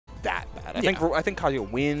bad. I think Kazuya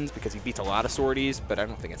wins because he beats a lot of swordies, but I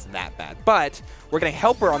don't think it's that bad. But we're getting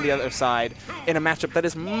HelpR on the other side in a matchup that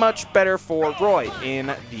is much better for Roy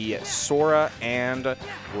in the Sora and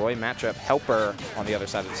Roy matchup. HelpR on the other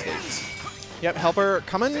side of the stage. Yep, HelpR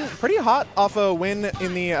coming pretty hot off a win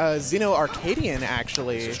in the Xeno Arcadian,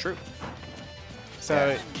 actually. This is true.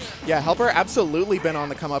 So, yeah, HelpR absolutely been on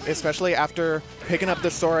the come up, especially after picking up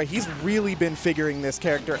the Sora. He's really been figuring this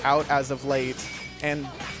character out as of late, and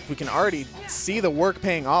we can already see the work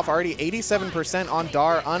paying off. Already 87% on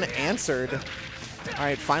Dar unanswered. All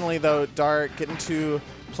right, finally, though, Dar getting to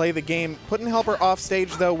play the game, putting HelpR off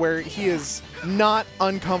stage, though, where he is not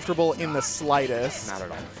uncomfortable in the slightest. Not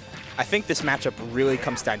at all. I think this matchup really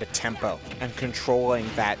comes down to tempo and controlling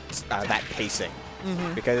that pacing,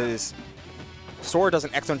 because Sora does an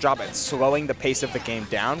excellent job at slowing the pace of the game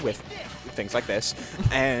down with things like this,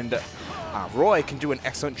 and Roy can do an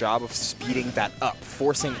excellent job of speeding that up,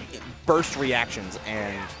 forcing burst reactions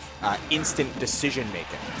and instant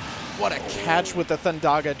decision-making. What a catch with the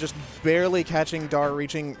Thundaga, just barely catching Dar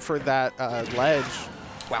reaching for that ledge.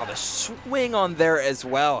 Wow, the swing on there as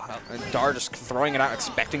well. Dar just throwing it out,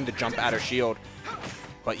 expecting to jump out of shield.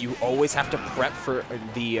 But you always have to prep for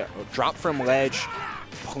the drop from ledge.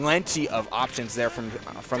 Plenty of options there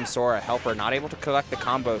from Sora. HelpR not able to collect the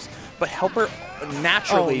combos, but HelpR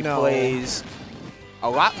naturally plays a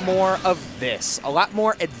lot more of this, a lot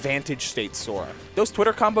more advantage state Sora. Those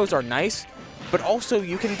Twitter combos are nice, but also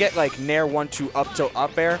you can get like Nair 1-2 up tilt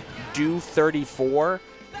up air, do 34,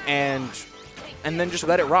 and then just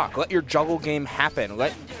let it rock. Let your juggle game happen.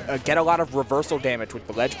 Get a lot of reversal damage with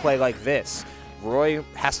the ledge play like this. Roy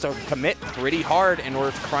has to commit pretty hard in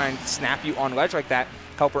order to try and snap you on ledge like that.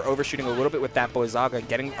 HelpR overshooting a little bit with that Blizzaga,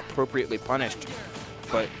 getting appropriately punished.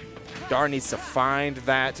 But Dar needs to find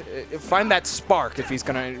that spark if he's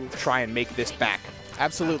going to try and make this back.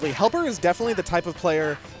 Absolutely. HelpR is definitely the type of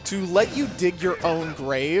player to let you dig your own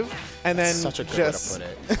grave and then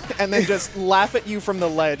and then just laugh at you from the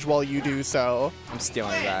ledge while you do so. I'm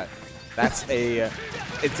stealing that. That's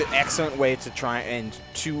it's an excellent way to try and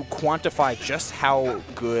to quantify just how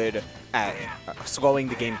good at slowing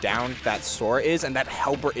the game down that Sora is, and that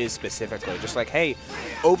HelpR is specifically. Just like, hey,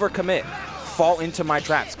 overcommit, fall into my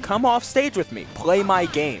traps, come off stage with me, play my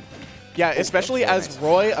game. Yeah, especially as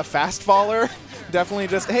Roy, a fast faller, definitely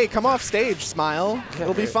just, hey, come off stage, smile,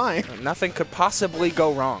 it'll be fine. Nothing could possibly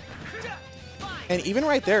go wrong. And even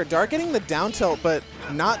right there, Dar getting the down tilt, but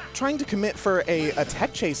not trying to commit for a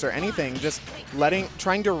tech chase or anything, just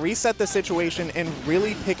trying to reset the situation and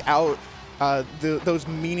really pick out those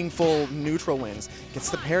meaningful neutral wins. Gets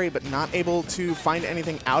the parry, but not able to find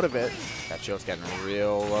anything out of it. That shield's getting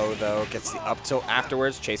real low, though. Gets the up tilt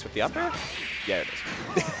afterwards. Chase with the up air? Yeah, it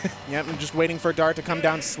is. Yep, I'm just waiting for Dar to come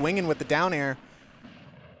down swinging with the down air.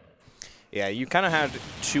 Yeah, you kind of had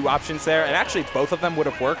two options there, and actually both of them would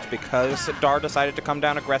have worked because Dar decided to come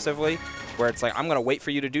down aggressively, where it's like, I'm going to wait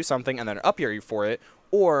for you to do something and then up air you for it,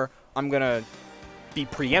 or I'm going to be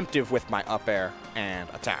preemptive with my up air and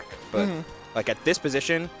attack. But like at this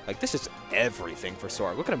position, like this is everything for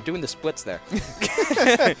Sora. Look at him doing the splits there.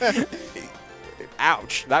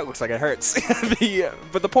 Ouch, that looks like it hurts.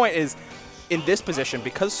 But the point is, in this position,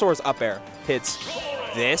 because Sora's up air hits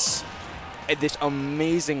this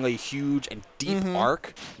amazingly huge and deep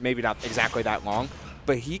arc, maybe not exactly that long,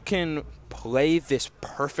 but he can play this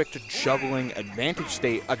perfect juggling advantage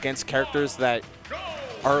state against characters that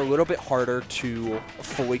are a little bit harder to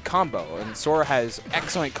fully combo. And Sora has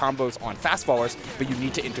excellent combos on fast fallers, but you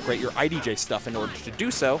need to integrate your IDJ stuff in order to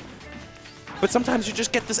do so. But sometimes you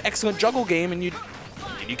just get this excellent juggle game and you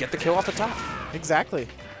get the kill off the top. Exactly.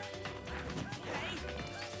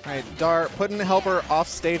 All right, Dar putting HelpR off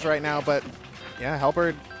stage right now, but yeah,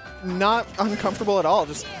 HelpR not uncomfortable at all.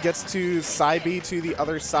 Just gets to side B to the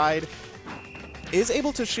other side. Is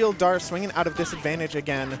able to shield Dar, swinging out of disadvantage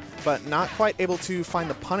again, but not quite able to find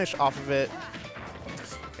the punish off of it.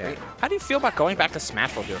 Yeah. How do you feel about going back to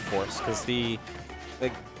Smashville here, Force? Because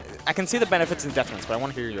I can see the benefits and detriments, but I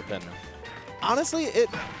want to hear your opinion. Honestly,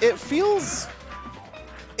 it feels...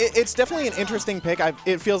 It's definitely an interesting pick.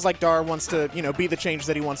 It feels like Dar wants to, be the change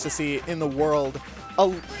that he wants to see in the world.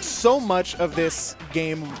 So much of this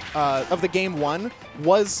game, of the game one,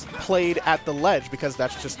 was played at the ledge because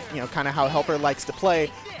that's just, kind of how HelpR likes to play.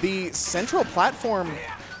 The central platform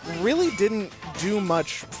really didn't do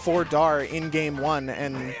much for Dar in game one,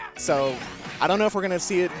 and so I don't know if we're going to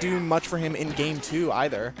see it do much for him in game two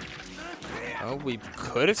either. Oh, we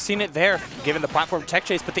could have seen it there, given the platform tech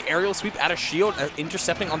chase, but the aerial sweep out of shield,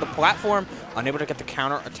 intercepting on the platform, unable to get the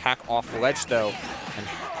counter attack off the ledge, though. And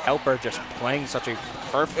HelpR just playing such a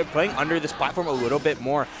playing under this platform a little bit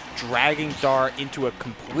more, dragging Dar into a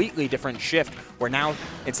completely different shift where now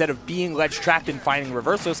instead of being ledge trapped and finding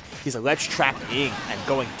reversals, he's a ledge trapping and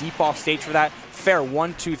going deep off stage for that. Fair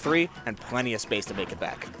 1, 2, 3, and plenty of space to make it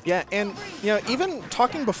back. Yeah, and even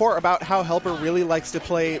talking before about how HelpR really likes to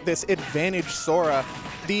play this advantage Sora,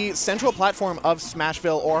 the central platform of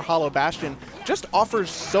Smashville or Hollow Bastion just offers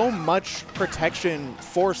so much protection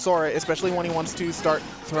for Sora, especially when he wants to start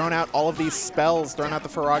throwing out all of these spells, throwing out the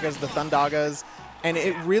Faragas, the Thundagas, and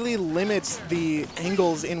it really limits the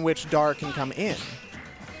angles in which Dar can come in.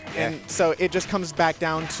 Yeah. And so it just comes back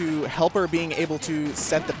down to HelpR being able to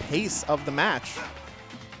set the pace of the match.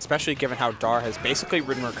 Especially given how Dar has basically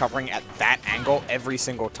been recovering at that angle every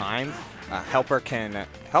single time. HelpR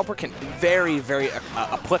can very, very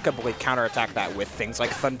applicably counterattack that with things like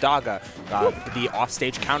Thundaga, the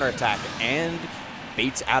offstage counterattack, and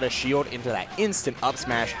baits out a shield into that instant up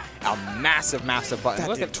smash. A massive, massive button.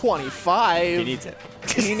 Look at 25. He needs it.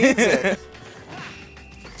 He needs it.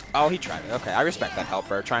 Oh, he tried it. Okay, I respect that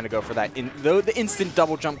HelpR trying to go for that. The instant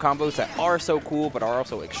double jump combos that are so cool, but are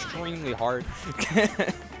also extremely hard.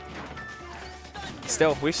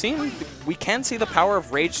 Still, we can see the power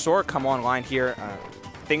of Rage Sora come online here.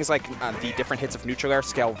 Things like the different hits of neutral air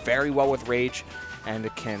scale very well with Rage, and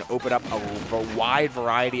it can open up a wide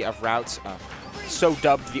variety of routes. So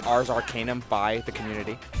dubbed the Ars Arcanum by the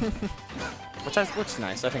community, which is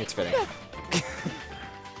nice. I think it's fitting. Yeah.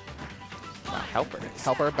 Wow,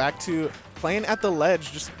 HelpR back to playing at the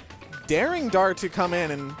ledge, just daring Dar to come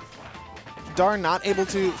in, and Dar not able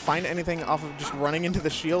to find anything off of just running into the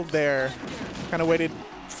shield there. Kind of waited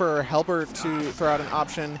for HelpR to throw out an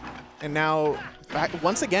option, and now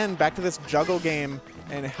once again back to this juggle game,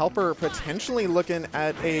 and HelpR potentially looking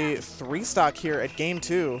at a 3-stock here at game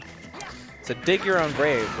 2. So dig your own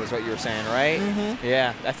grave was what you were saying, right? Mm-hmm.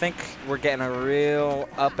 Yeah, I think we're getting a real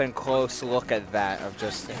up and close look at that of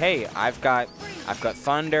just, hey, I've got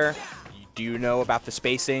Thunder. Do you know about the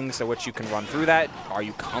spacings of which you can run through that? Are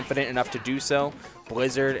you confident enough to do so?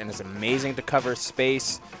 Blizzard, and it's amazing to cover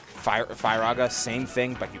space. Firaga, same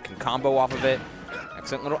thing, but you can combo off of it.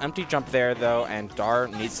 Excellent little empty jump there, though, and Dar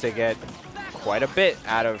needs to get quite a bit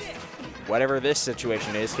out of whatever this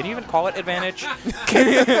situation is. Can you even call it advantage?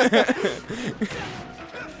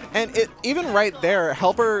 And even right there,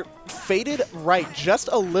 HelpR faded right just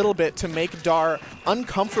a little bit to make Dar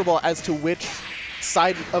uncomfortable as to which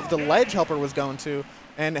side of the ledge HelpR was going to.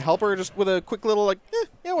 And HelpR just with a quick little, like,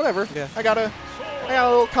 yeah, whatever. Yeah. I got a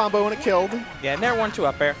little combo and it killed. Yeah, Nair 1-2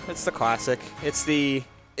 up air. It's the classic. It's the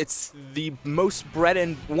most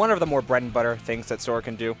one of the more bread and butter things that Sora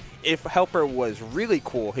can do. If HelpR was really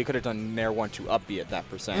cool, he could have done Nair 1-2 up B at that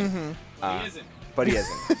percent. Mm-hmm. He isn't. But he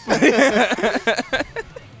isn't.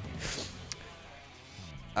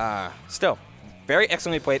 Still, very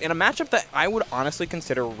excellently played in a matchup that I would honestly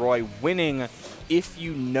consider Roy winning if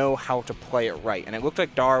you know how to play it right. And it looked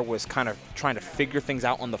like Dar was kind of trying to figure things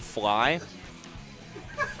out on the fly.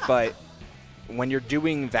 But when you're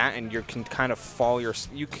doing that and you can kind of fall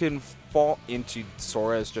into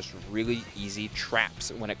Sora's just really easy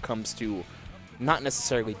traps when it comes to not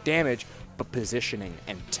necessarily damage, but positioning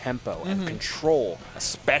and tempo and control,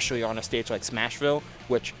 especially on a stage like Smashville,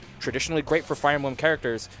 which traditionally great for Fire Emblem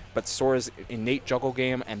characters, but Sora's innate juggle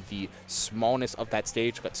game and the smallness of that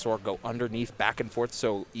stage lets Sora go underneath, back and forth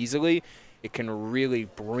so easily. It can really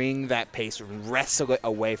bring that pace, wrestle it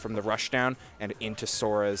away from the rushdown and into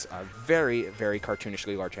Sora's very, very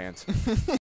cartoonishly large hands.